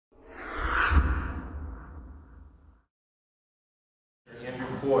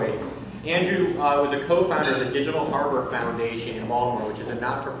Coy. Andrew was a co-founder of the Digital Harbor Foundation in Baltimore, which is a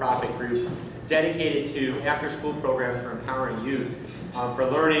not-for-profit group dedicated to after-school programs for empowering youth for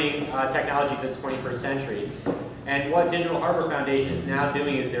learning technologies of the 21st century. And what Digital Harbor Foundation is now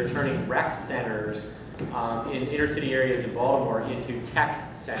doing is they're turning rec centers in inner-city areas in Baltimore into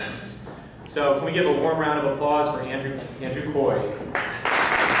tech centers. So can we give a warm round of applause for Andrew Coy?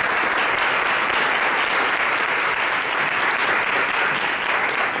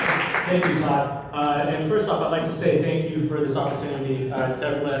 Thank you, Todd. And first off, I'd like to say thank you for this opportunity to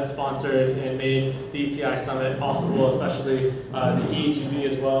everyone that sponsored and made the ETI Summit possible, especially the EHEB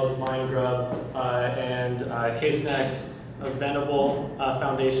as well as Mindgrub and CaseNext, Venable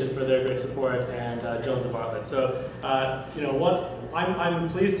Foundation for their great support, and Jones and Bartlett. So, you know what? I'm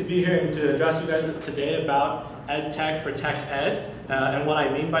pleased to be here and to address you guys today about EdTech for TechEd and what I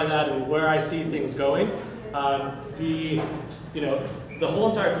mean by that and where I see things going. The whole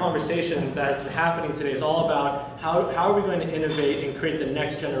entire conversation that's happening today is all about how are we going to innovate and create the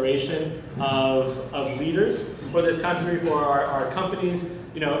next generation of leaders for this country, for our companies,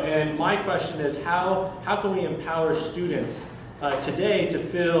 and my question is how can we empower students today to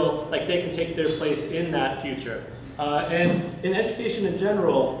feel like they can take their place in that future? And in education in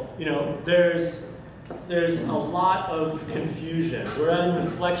general, there's a lot of confusion. We're at an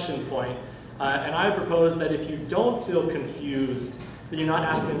inflection point, and I propose that if you don't feel confused, then you're not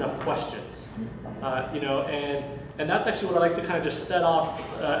asking enough questions, and that's actually what I like to kind of just set off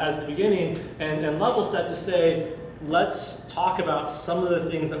as the beginning and level set to say, let's talk about some of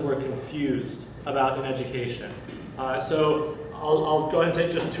the things that we're confused about in education. So I'll go ahead and take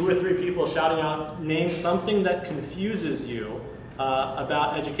just 2 or 3 people shouting out, name something that confuses you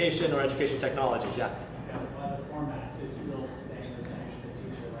about education or education technology. Yeah. The format is still staying the same.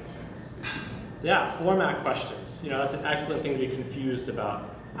 The teacher lecturing students. Yeah, format questions. That's an excellent thing to be confused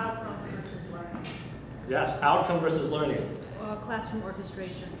about. Outcome versus learning. Yes, outcome versus learning. Classroom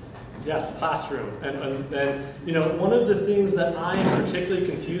orchestration. Yes, classroom. And one of the things that I am particularly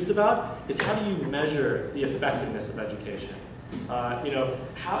confused about is how do you measure the effectiveness of education?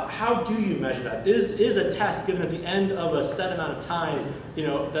 How do you measure that? Is a test given at the end of a set amount of time,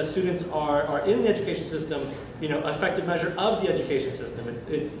 that students are in the education system, effective measure of the education system?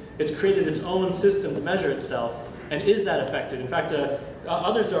 It's created its own system to measure itself, and is that effective? In fact,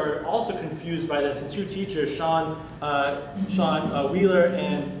 others are also confused by this, and 2 teachers, Sean Wheeler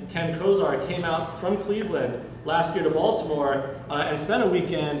and Ken Kozar, came out from Cleveland last year to Baltimore and spent a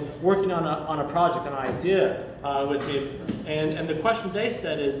weekend working on a project, an idea with me. And the question they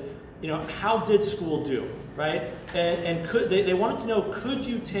said is, how did school do, right? And they wanted to know, could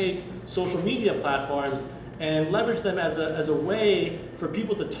you take social media platforms and leverage them as a way for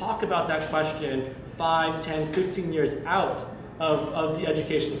people to talk about that question 5, 10, 15 years out of the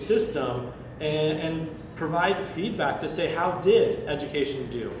education system and provide feedback to say, how did education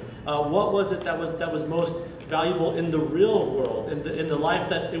do? What was it that was most valuable in the real world, in the life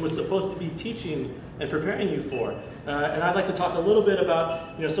that it was supposed to be teaching and preparing you for? And I'd like to talk a little bit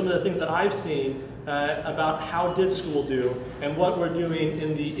about some of the things that I've seen about how did school do and what we're doing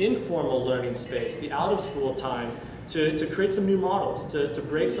in the informal learning space, the out of school time, to create some new models, to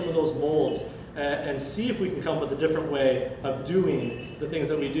break some of those molds and see if we can come up with a different way of doing the things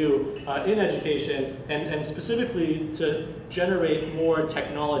that we do in education, and specifically to generate more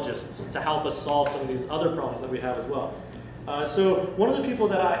technologists to help us solve some of these other problems that we have as well. So one of the people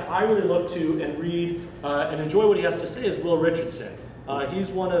that I really look to and read and enjoy what he has to say is Will Richardson. He's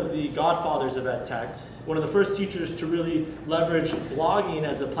one of the godfathers of EdTech, one of the first teachers to really leverage blogging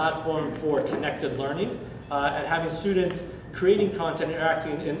as a platform for connected learning and having students creating content,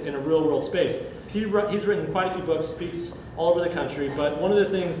 interacting in a real world space. He's written quite a few books, speaks all over the country, but one of the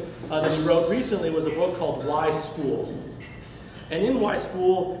things that he wrote recently was a book called Why School? And in Why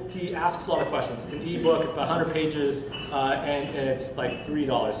School, he asks a lot of questions. It's an ebook, it's about 100 pages, and it's like $3,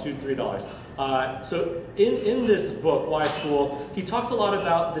 $2 to $3. So in this book, Why School, he talks a lot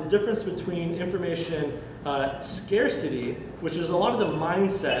about the difference between information scarcity, which is a lot of the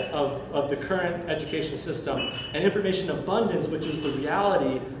mindset of the current education system, and information abundance, which is the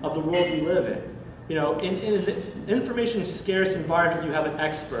reality of the world we live in. In an information scarce environment, you have an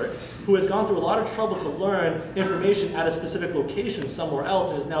expert who has gone through a lot of trouble to learn information at a specific location somewhere else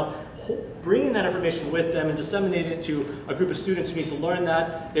and is now bringing that information with them and disseminating it to a group of students who need to learn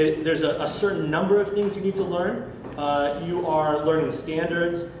that. There's a certain number of things you need to learn. You are learning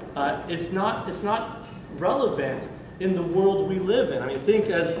standards. It's not relevant in the world we live in. I mean, think,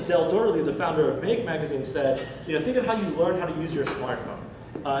 as Del Dorley, the founder of Make magazine, said, think of how you learn how to use your smartphone.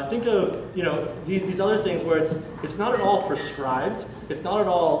 Think of these other things where it's not at all prescribed, it's not at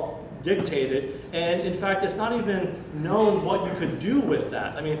all dictated, and in fact it's not even known what you could do with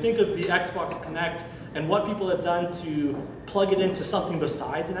that. I mean, think of the Xbox Connect and what people have done to plug it into something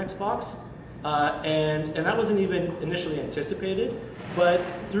besides an Xbox, and that wasn't even initially anticipated, but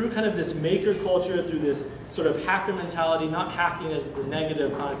through kind of this maker culture, through this sort of hacker mentality, not hacking as the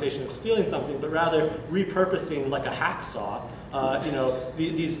negative connotation of stealing something, but rather repurposing like a hacksaw,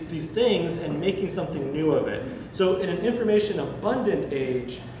 these things and making something new of it. So in an information abundant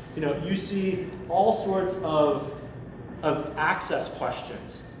age, you see all sorts of access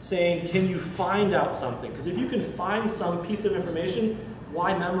questions saying, can you find out something? Because if you can find some piece of information,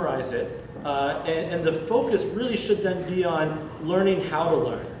 why memorize it? And the focus really should then be on learning how to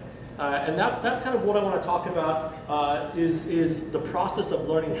learn. And that's kind of what I want to talk about is the process of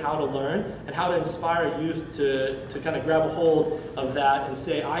learning how to learn and how to inspire youth to kind of grab a hold of that and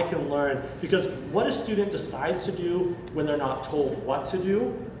say, I can learn. Because what a student decides to do when they're not told what to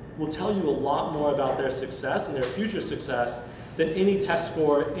do will tell you a lot more about their success and their future success than any test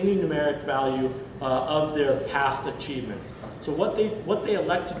score, any numeric value of their past achievements. So what they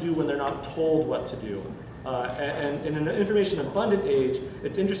elect to do when they're not told what to do. And in an information abundant age,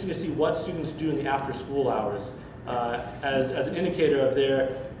 it's interesting to see what students do in the after school hours as an indicator of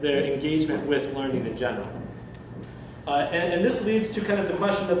their engagement with learning in general. And this leads to kind of the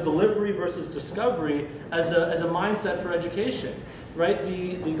question of delivery versus discovery as a mindset for education. Right,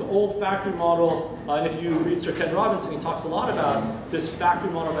 the old factory model, and if you read Sir Ken Robinson, he talks a lot about this factory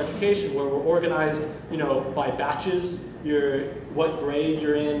model of education where we're organized, by batches. What grade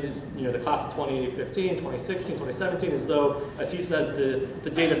you're in is, the class of 2015, 2016, 2017, as though, as he says, the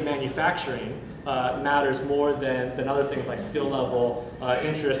date of manufacturing matters more than other things like skill level,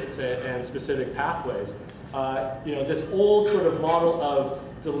 interests, and specific pathways. This old sort of model of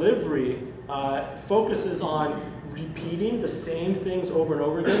delivery focuses on repeating the same things over and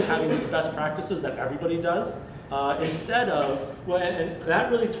over again, having these best practices that everybody does, instead of, and that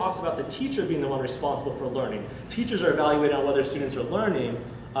really talks about the teacher being the one responsible for learning. Teachers are evaluating on whether students are learning,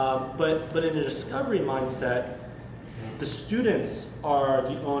 but in a discovery mindset, the students are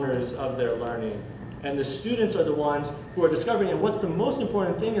the owners of their learning. And the students are the ones who are discovering, and what's the most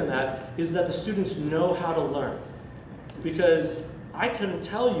important thing in that is that the students know how to learn. Because I couldn't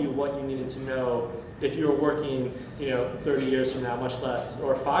tell you what you needed to know if you were working, 30 years from now, much less,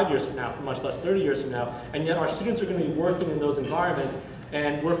 or 5 years from now, much less 30 years from now, and yet our students are going to be working in those environments,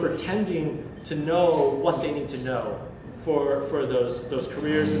 and we're pretending to know what they need to know for those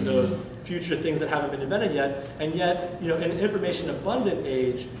careers and those future things that haven't been invented yet. And yet, in an information abundant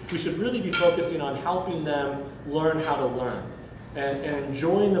age, we should really be focusing on helping them learn how to learn and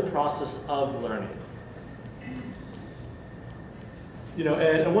enjoying the process of learning.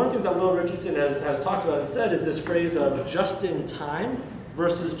 And one of the things that Will Richardson has talked about and said is this phrase of just in time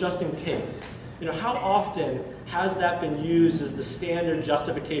versus just in case. How often has that been used as the standard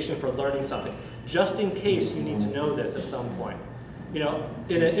justification for learning something? Just in case you need to know this at some point.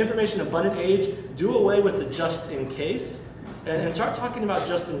 In an information abundant age, do away with the just in case and start talking about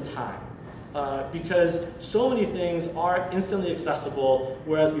just in time. Because so many things are instantly accessible,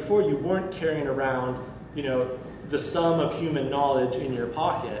 whereas before you weren't carrying around, the sum of human knowledge in your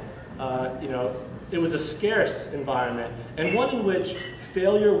pocket. It was a scarce environment, and one in which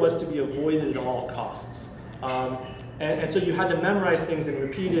failure was to be avoided at all costs. And so you had to memorize things and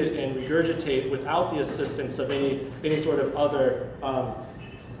repeat it and regurgitate without the assistance of any sort of other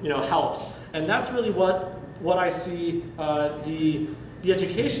helps. And that's really what I see the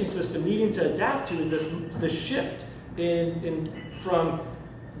education system needing to adapt to, is this shift from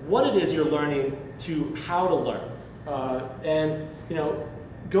what it is you're learning to how to learn. And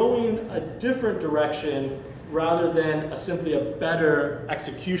going a different direction rather than simply a better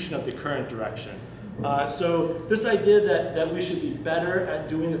execution of the current direction. So this idea that we should be better at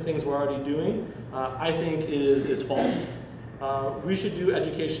doing the things we're already doing, I think is false. We should do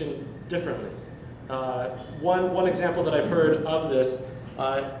education differently. One example that I've heard of this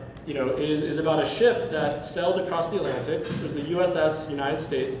is about a ship that sailed across the Atlantic. It was the USS United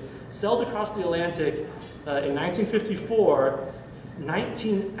States, sailed across the Atlantic in 1954,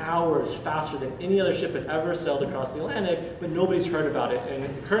 19 hours faster than any other ship had ever sailed across the Atlantic, but nobody's heard about it.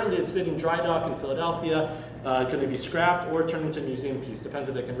 And currently it's sitting dry dock in Philadelphia, going to be scrapped or turned into a museum piece. Depends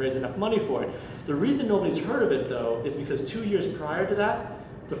if they can raise enough money for it. The reason nobody's heard of it, though, is because 2 years prior to that,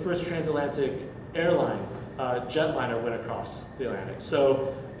 the first transatlantic airline, jetliner, went across the Atlantic.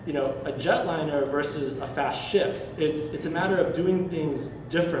 So, a jetliner versus a fast ship, it's a matter of doing things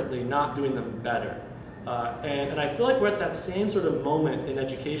differently, not doing them better. And I feel like we're at that same sort of moment in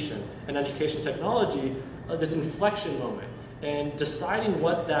education and education technology, this inflection moment. And deciding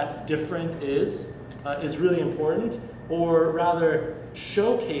what that different is really important, or rather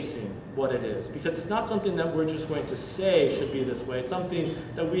showcasing what it is. Because it's not something that we're just going to say should be this way. It's something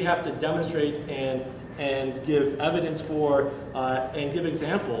that we have to demonstrate and give evidence for and give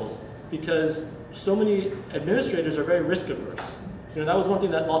examples, because so many administrators are very risk averse. That was one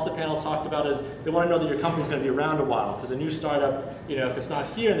thing that lots of the panels talked about, is they want to know that your company's going to be around a while, because a new startup, if it's not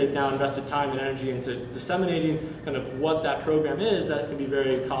here and they've now invested time and energy into disseminating kind of what that program is, that can be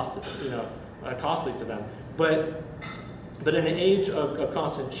very costly to them. But in an age of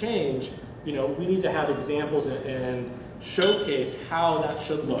constant change, we need to have examples and showcase how that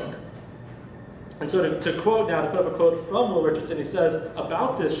should look. And so to quote now, to put up a quote from Will Richardson, he says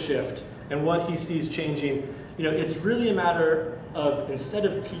about this shift and what he sees changing, it's really a matter of, instead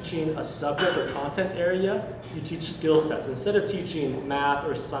of teaching a subject or content area, you teach skill sets. Instead of teaching math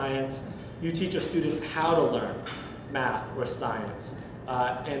or science, you teach a student how to learn math or science.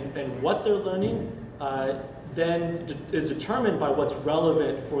 And what they're learning then is determined by what's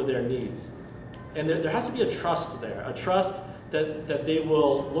relevant for their needs. And there has to be a trust there, a trust that they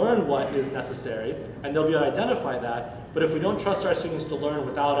will learn what is necessary, and they'll be able to identify that. But if we don't trust our students to learn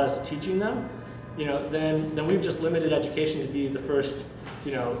without us teaching them, then we've just limited education to be the first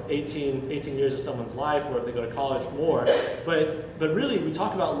 18 years of someone's life, or if they go to college, more. But really, we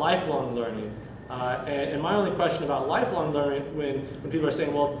talk about lifelong learning. And my only question about lifelong learning, when people are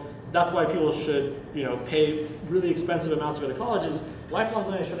saying, well, that's why people should pay really expensive amounts to go to college, is lifelong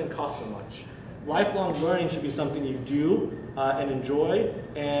learning shouldn't cost so much. Lifelong learning should be something you do and enjoy,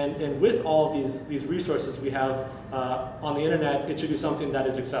 and with all of these resources we have on the internet, it should be something that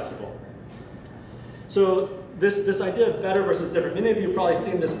is accessible. So this idea of better versus different, many of you have probably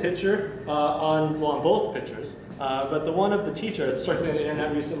seen this picture on both pictures, but the one of the teacher is circulating on the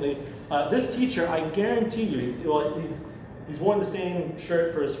internet recently. This teacher, I guarantee you, he's worn the same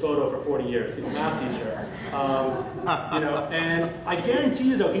shirt for his photo for 40 years. He's a math teacher, and I guarantee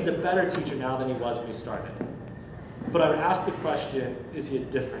you, though, he's a better teacher now than he was when he started. But I would ask the question, is he a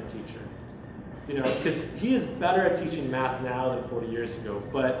different teacher? Because he is better at teaching math now than 40 years ago,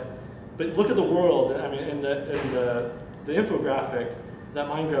 but look at the world. I mean, in the infographic that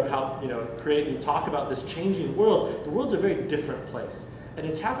Mindgrub helped create and talk about this changing world, the world's a very different place. And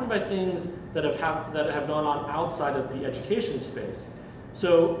it's happened by things that have gone on outside of the education space.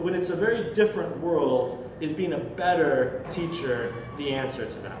 So when it's a very different world, is being a better teacher the answer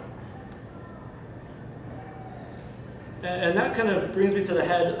to that? And that kind of brings me to the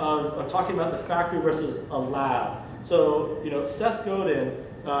head of talking about the factory versus a lab. So Seth Godin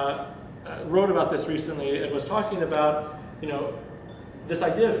wrote about this recently and was talking about this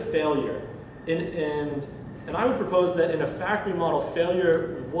idea of failure. And I would propose that in a factory model,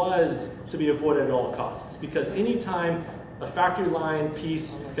 failure was to be avoided at all costs, because anytime a factory line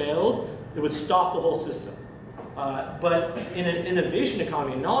piece failed, it would stop the whole system. But in an innovation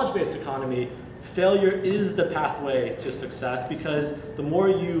economy, a knowledge-based economy, failure is the pathway to success, because the more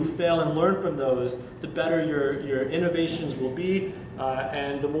you fail and learn from those, the better your innovations will be,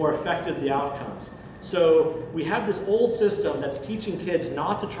 and the more effective the outcomes. So we have this old system that's teaching kids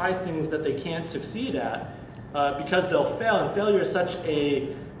not to try things that they can't succeed at, because they'll fail, and failure is such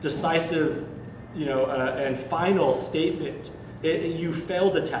a decisive, and final statement. You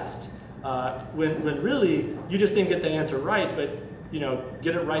failed a test, when really you just didn't get the answer right, but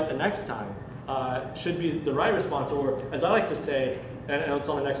get it right the next time should be the right response. Or as I like to say, and it's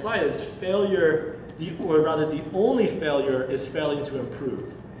on the next slide, is failure, or rather the only failure is failing to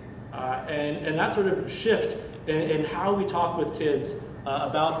improve. And that sort of shift in how we talk with kids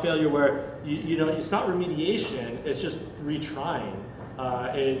about failure, where it's not remediation, it's just retrying.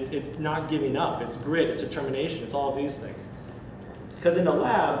 It's not giving up, it's grit, it's determination, it's all of these things. Because in the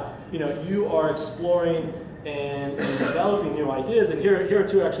lab, you are exploring and developing new ideas. And here are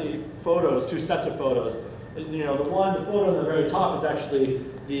two sets of photos. The photo on the very top is actually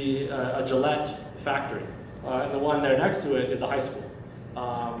a Gillette factory, and the one there next to it is a high school.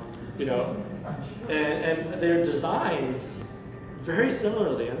 And they're designed very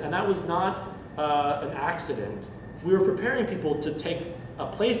similarly, and that was not an accident. We were preparing people to take a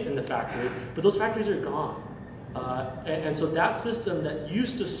place in the factory, but those factories are gone. And so that system that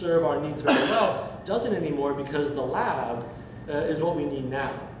used to serve our needs very well doesn't anymore, because the lab is what we need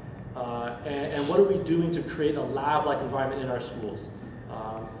now. And what are we doing to create a lab-like environment in our schools?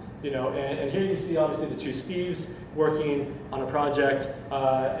 And here you see obviously the two Steves working on a project,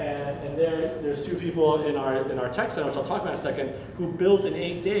 and there's two people in our tech center, which I'll talk about in a second, who built in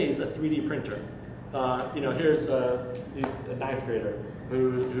 8 days a 3D printer. Here's he's a 9th grader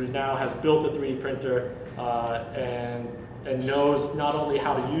who now has built a 3D printer and knows not only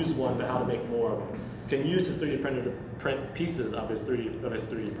how to use one, but how to make more of them. Can use his 3D printer to print pieces of his 3D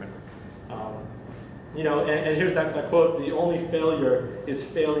printer. And here's that quote: "The only failure is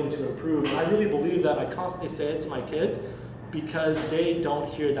failing to improve." And I really believe that. I constantly say it to my kids because they don't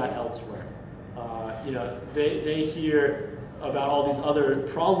hear that elsewhere. They hear about all these other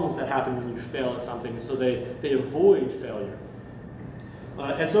problems that happen when you fail at something, so they avoid failure.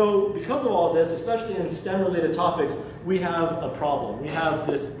 And so because of all this, especially in STEM-related topics, we have a problem. We have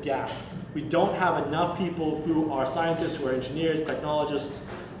this gap. We don't have enough people who are scientists, who are engineers, technologists,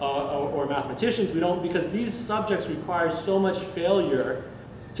 or mathematicians. We don't, because these subjects require so much failure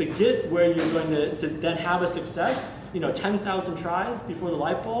to get where you're going to then have a success. 10,000 tries before the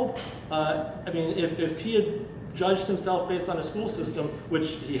light bulb. If he had judged himself based on a school system,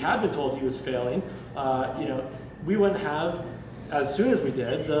 which he had been told he was failing, we wouldn't have, as soon as we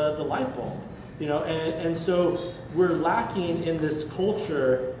did, the light bulb. And so we're lacking in this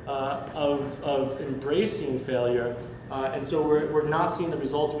culture of embracing failure, and so we're not seeing the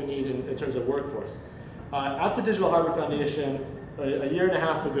results we need in terms of workforce. At the Digital Hardware Foundation, a year and a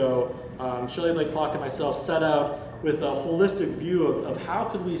half ago, Shirley Blake Clark and myself set out with a holistic view of how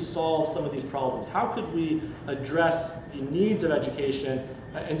could we solve some of these problems? How could we address the needs of education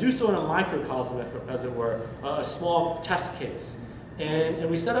and do so in a microcosm, as it were, a small test case. And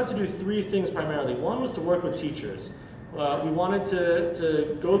we set out to do 3 things primarily. One was to work with teachers. We wanted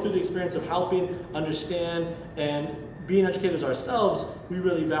to go through the experience of helping understand, and being educators ourselves, we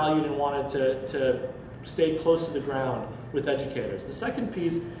really valued and wanted to stay close to the ground with educators. The second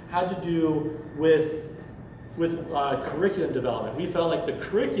piece had to do with curriculum development. We felt like the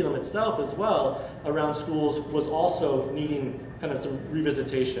curriculum itself as well around schools was also needing kind of some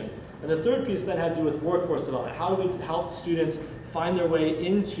revisitation. And the third piece then had to do with workforce development. How do we help students find their way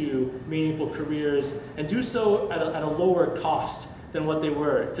into meaningful careers and do so at a lower cost than what they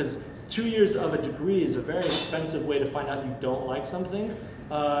were? Because 2 years of a degree is a very expensive way to find out you don't like something.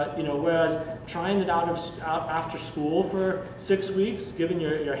 Whereas trying it out after school for 6 weeks, giving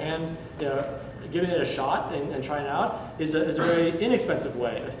your hand, giving it a shot and trying it out is a very inexpensive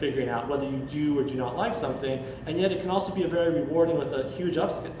way of figuring out whether you do or do not like something, and yet it can also be a very rewarding with a huge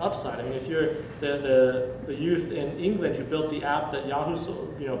upside. I mean, if you're the youth in England who built the app that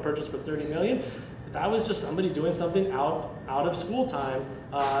Yahoo purchased for $30 million, that was just somebody doing something out of school time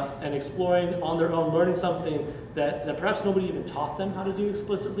and exploring on their own, learning something that perhaps nobody even taught them how to do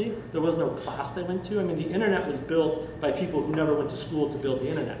explicitly. There was no class they went to. I mean, the internet was built by people who never went to school to build the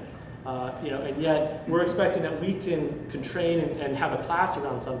internet. And yet we're expecting that we can train and have a class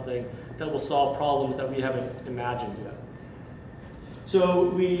around something that will solve problems that we haven't imagined yet. So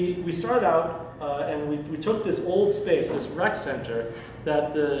we started out and we took this old space, this rec center,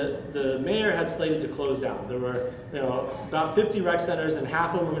 that the mayor had slated to close down. There were about 50 rec centers, and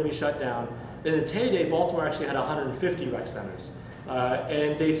half of them were going to be shut down. In its heyday, Baltimore actually had 150 rec centers.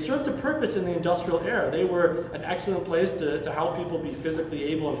 And they served a purpose in the industrial era. They were an excellent place to help people be physically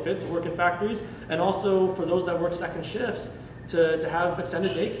able and fit to work in factories, and also for those that work second shifts to have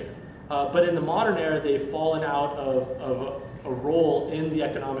extended daycare. But in the modern era, they've fallen out of a role in the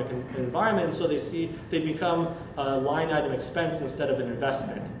economic environment, and so they've become a line item expense instead of an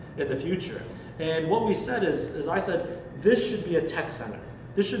investment in the future. And what we said is, as I said, this should be a tech center.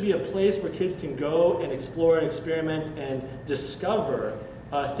 This should be a place where kids can go and explore and experiment and discover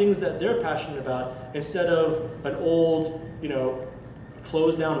things that they're passionate about, instead of an old,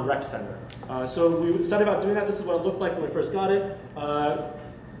 closed down rec center. So we set about doing that. This is what it looked like when we first got it.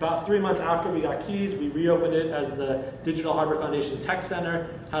 About 3 months after we got keys, we reopened it as the Digital Hardware Foundation Tech Center,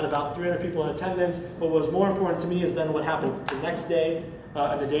 had about 300 people in attendance. But what was more important to me is then what happened the next day,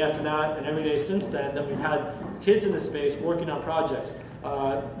 and the day after that, and every day since then, that we've had kids in the space working on projects.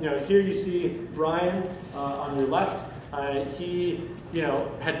 Here you see Brian on your left. He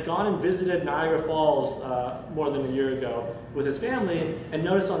had gone and visited Niagara Falls more than a year ago with his family, and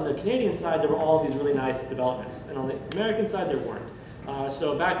noticed on the Canadian side there were all these really nice developments, and on the American side there weren't.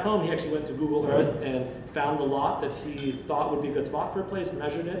 So back home, he actually went to Google Earth and found the lot that he thought would be a good spot for a place,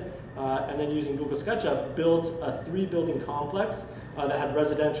 measured it, and then using Google SketchUp, built a 3-building complex that had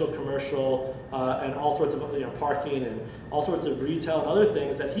residential, commercial, and all sorts of parking and all sorts of retail and other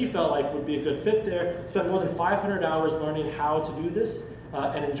things that he felt like would be a good fit there. Spent more than 500 hours learning how to do this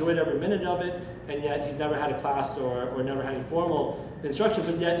and enjoyed every minute of it, and yet he's never had a class or never had any formal instruction,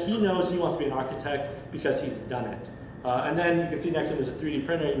 but yet he knows he wants to be an architect because he's done it. And then you can see next to him there's a 3D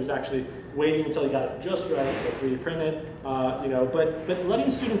printer. He was actually waiting until he got it just right to 3D print it. But letting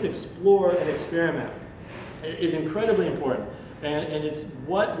students explore and experiment is incredibly important. And it's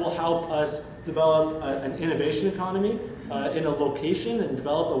what will help us develop an innovation economy in a location and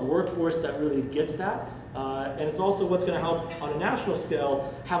develop a workforce that really gets that. And it's also what's going to help on a national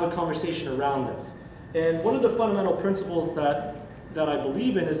scale have a conversation around this. And one of the fundamental principles that I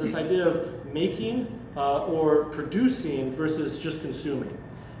believe in is this idea of making or producing versus just consuming.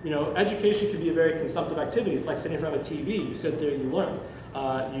 Education can be a very consumptive activity. It's like sitting in front of a TV. You sit there, you learn.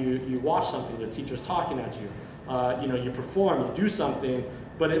 You watch something, the teacher's talking at you. You perform, you do something,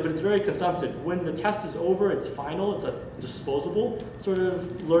 but it's very consumptive. When the test is over, it's final, it's a disposable sort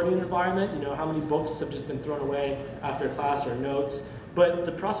of learning environment. How many books have just been thrown away after class or notes. But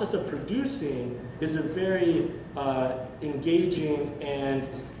the process of producing is a very engaging, and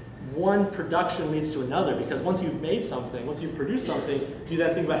one production leads to another, because once you've made something, once you've produced something, you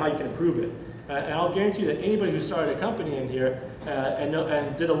then think about how you can improve it. And I'll guarantee you that anybody who started a company in here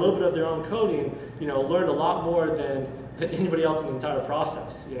and did a little bit of their own coding, learned a lot more than anybody else in the entire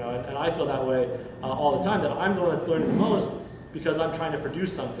process. And I feel that way all the time, that I'm the one that's learning the most because I'm trying to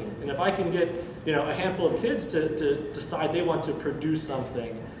produce something. And if I can get a handful of kids to decide they want to produce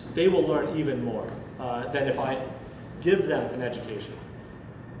something, they will learn even more than if I give them an education.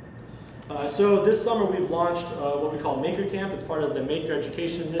 So this summer we've launched what we call Maker Camp. It's part of the Maker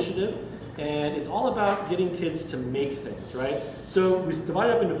Education Initiative. And it's all about getting kids to make things, right? So we divide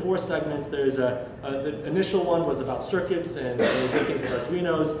up into 4 segments. There's the initial one was about circuits and did things with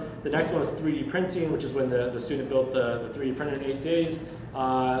Arduinos. The next one was 3D printing, which is when the student built the 3D printer in 8 days.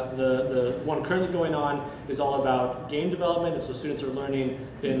 The one currently going on is all about game development, and so students are learning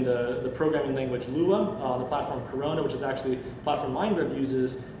in the programming language Lua on the platform Corona, which is actually the platform Mindgrub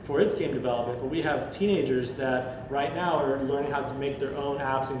uses for its game development. But we have teenagers that right now are learning how to make their own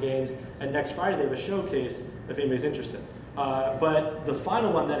apps and games, and next Friday they have a showcase if anybody's interested. But the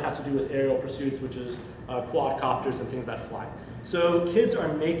final one then has to do with aerial pursuits, which is quadcopters and things that fly. So kids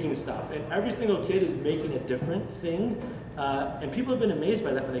are making stuff, and every single kid is making a different thing. And people have been amazed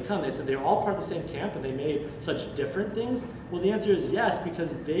by that when they come. They said they're all part of the same camp and they made such different things. Well, the answer is yes,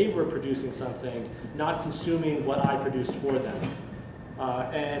 because they were producing something, not consuming what I produced for them.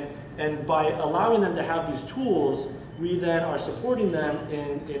 And by allowing them to have these tools, we then are supporting them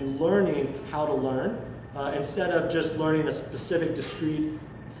in learning how to learn instead of just learning a specific discrete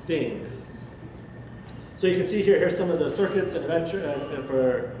thing. So you can see here's some of the circuits and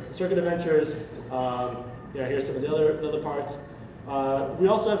for circuit adventures. Here's some of the other parts. We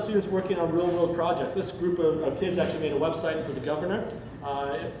also have students working on real-world projects. This group of kids actually made a website for the governor,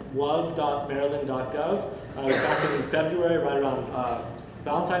 love.maryland.gov. It was back in February, right around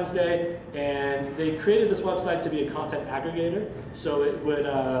Valentine's Day, and they created this website to be a content aggregator. So it would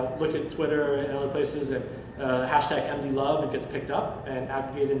look at Twitter and other places, and hashtag MDLove, it gets picked up and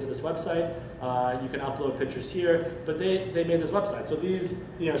aggregated into this website. You can upload pictures here, but they made this website. So these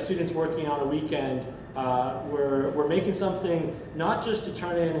students working on a weekend we're making something not just to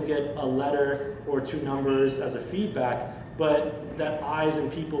turn in and get a letter or 2 numbers as a feedback, but that eyes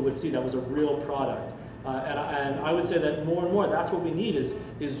and people would see that was a real product. And I would say that more and more, that's what we need is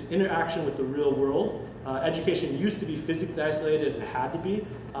interaction with the real world. Education used to be physically isolated, and it had to be,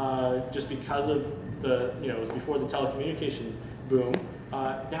 just because of it was before the telecommunication boom.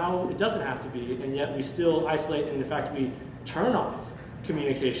 Now it doesn't have to be, and yet we still isolate, and in fact we turn off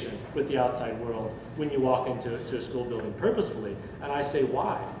communication with the outside world when you walk into a school building purposefully. And I say,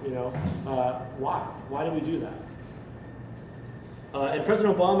 why? Why? Why do we do that? And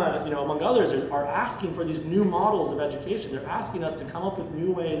President Obama, among others, are asking for these new models of education. They're asking us to come up with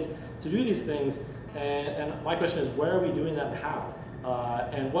new ways to do these things. And my question is, where are we doing that and how?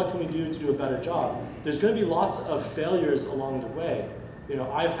 And what can we do to do a better job? There's going to be lots of failures along the way.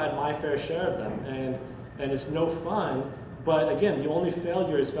 I've had my fair share of them, and it's no fun. But again, the only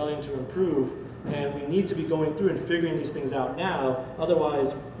failure is failing to improve, and we need to be going through and figuring these things out now.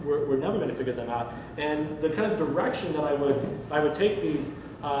 Otherwise, we're never going to figure them out. And the kind of direction that I would take these,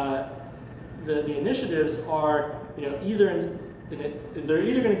 the initiatives are, they're either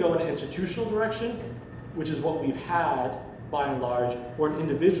going to go in an institutional direction, which is what we've had by and large, or an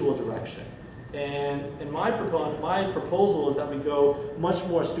individual direction. And my proposal is that we go much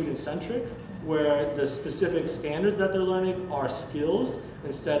more student-centric, where the specific standards that they're learning are skills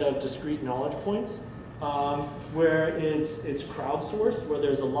instead of discrete knowledge points, where it's crowdsourced, where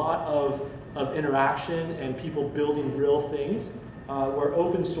there's a lot of interaction and people building real things, where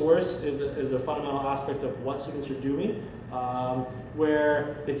open source is a fundamental aspect of what students are doing,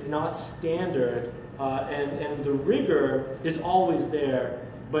 where it's not standard, and the rigor is always there,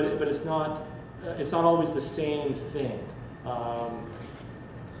 but it's not always the same thing.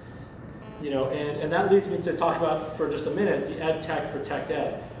 And that leads me to talk about, for just a minute, the EdTech for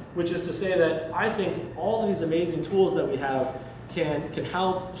TechEd, which is to say that I think all of these amazing tools that we have can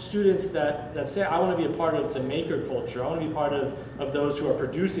help students that say, I want to be a part of the maker culture, I want to be part of those who are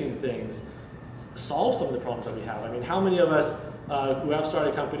producing things, solve some of the problems that we have. I mean, how many of us who have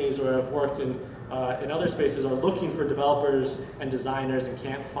started companies or have worked in other spaces are looking for developers and designers and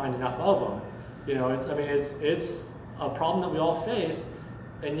can't find enough of them? It's a problem that we all face,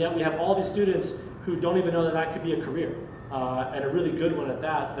 and yet we have all these students who don't even know that could be a career, and a really good one at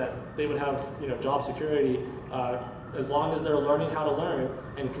that they would have job security. As long as they're learning how to learn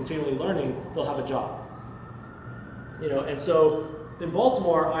and continually learning, they'll have a job. And so in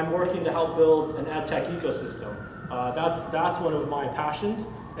Baltimore, I'm working to help build an EdTech ecosystem. That's one of my passions,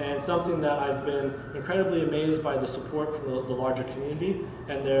 and something that I've been incredibly amazed by the support from the larger community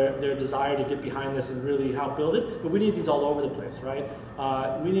and their desire to get behind this and really help build it. But we need these all over the place, right?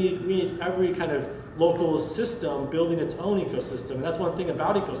 We need every kind of local system building its own ecosystem, and that's one thing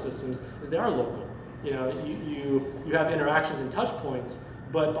about ecosystems is they are local. You have interactions and touch points,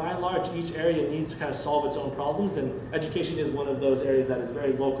 but by and large, each area needs to kind of solve its own problems, and education is one of those areas that is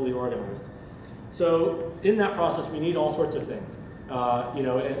very locally organized. So in that process, we need all sorts of things.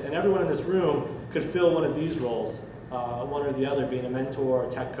 And everyone in this room could fill one of these roles, one or the other, being a mentor or a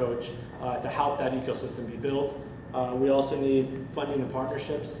tech coach, to help that ecosystem be built. We also need funding and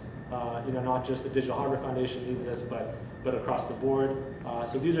partnerships. Not just the Digital Hardware Foundation needs this, but across the board.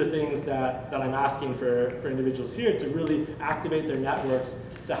 So these are things that I'm asking for individuals here to really activate their networks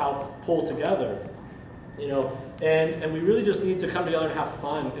to help pull together. And we really just need to come together and have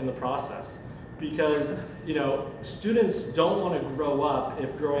fun in the process. Because students don't want to grow up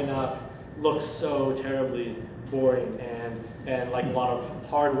if growing up looks so terribly boring and like a lot of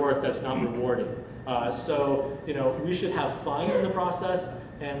hard work that's not rewarding. So we should have fun in the process,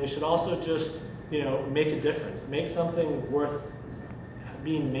 and we should also just make a difference, make something worth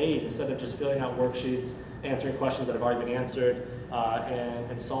being made instead of just filling out worksheets, answering questions that have already been answered,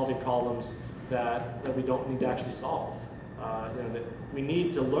 and solving problems that we don't need to actually solve. That we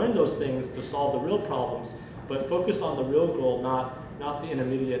need to learn those things to solve the real problems, but focus on the real goal, not the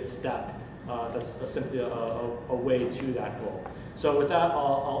intermediate step. That's simply a way to that goal. So with that,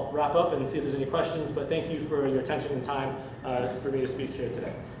 I'll wrap up and see if there's any questions, but thank you for your attention and time for me to speak here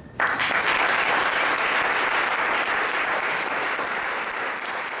today.